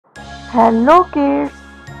Hello kids,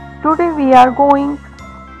 today we are going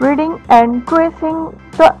reading and tracing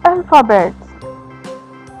the alphabets.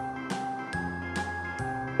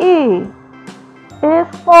 A is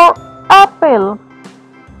for apple.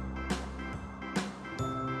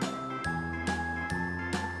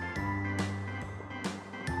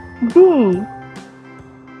 B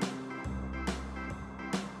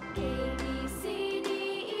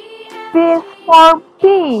is for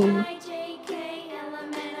bee.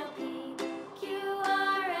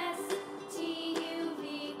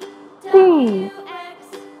 C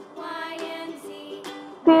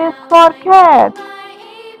is for cat.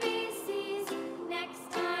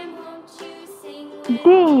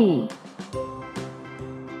 D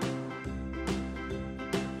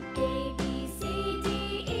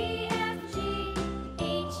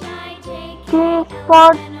is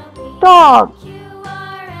for dog.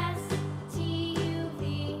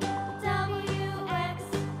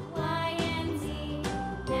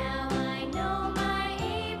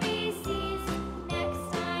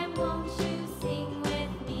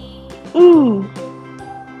 E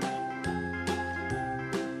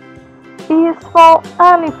is for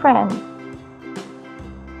elephant.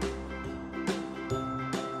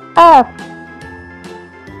 F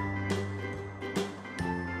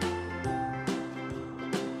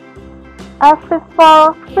is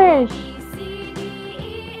for fish.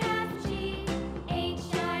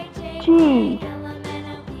 G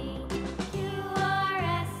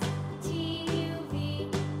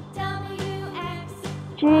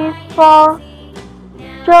is for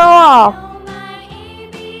giraffe.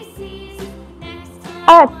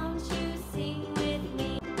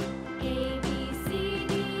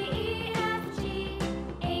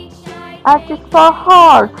 H is for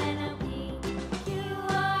horse.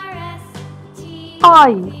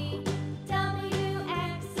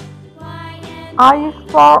 I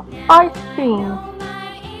is for ice cream.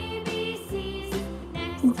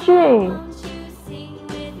 J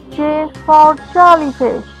is for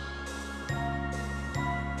jellyfish.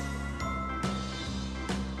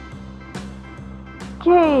 K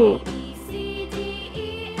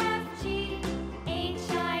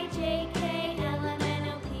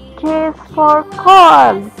is for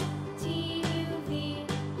coral.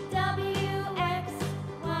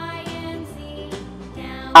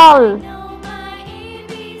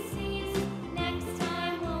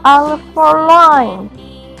 L is for line.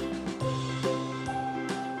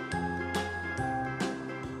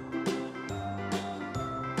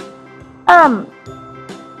 M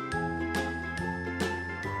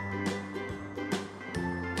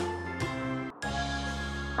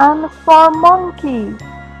is for monkey.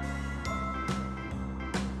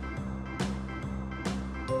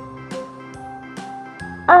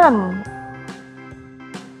 N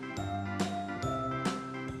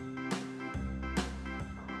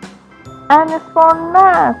is for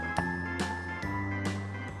nest.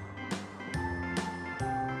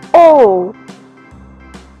 O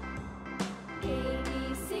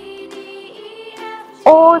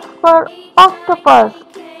is for octopus.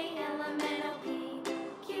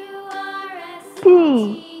 P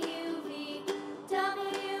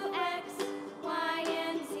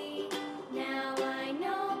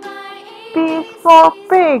is for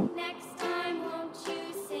pig.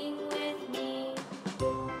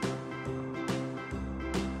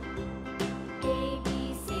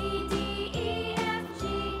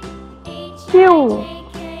 Q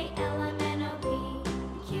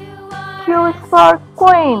is for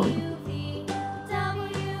queen.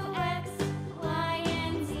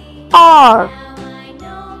 R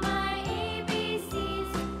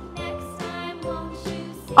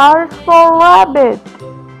is for rabbit.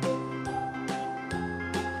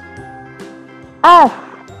 S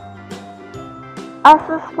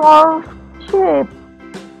is for sheep.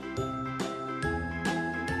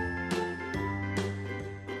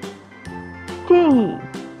 T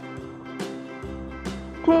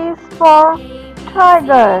is for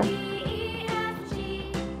tiger.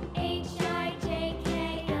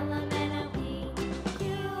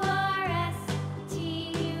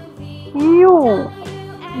 U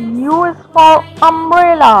is for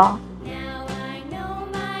umbrella.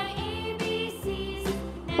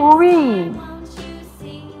 V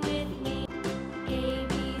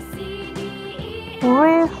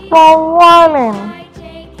is for violin.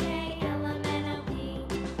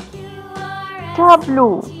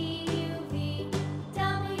 W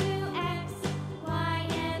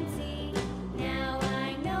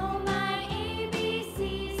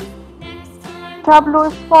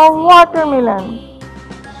is for watermelon.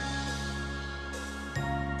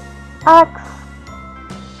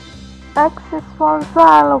 X is for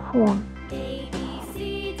xylophone. A, B,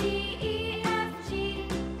 C, D, E, F, G,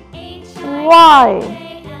 H, I, Y. J,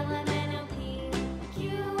 K, L, M, N, O, P, Q,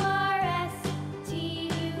 R, S, T,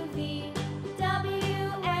 U, V, W,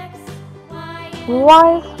 X, Y, and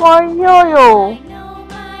Y is for yo-yo. I know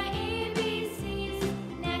my ABCs.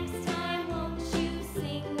 Next time, won't you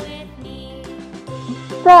sing with me?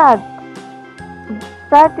 Z.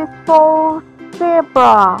 Z is for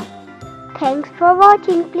zebra. Thanks for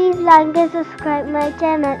watching. Please like and subscribe my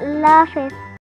channel. Allah Hafiz.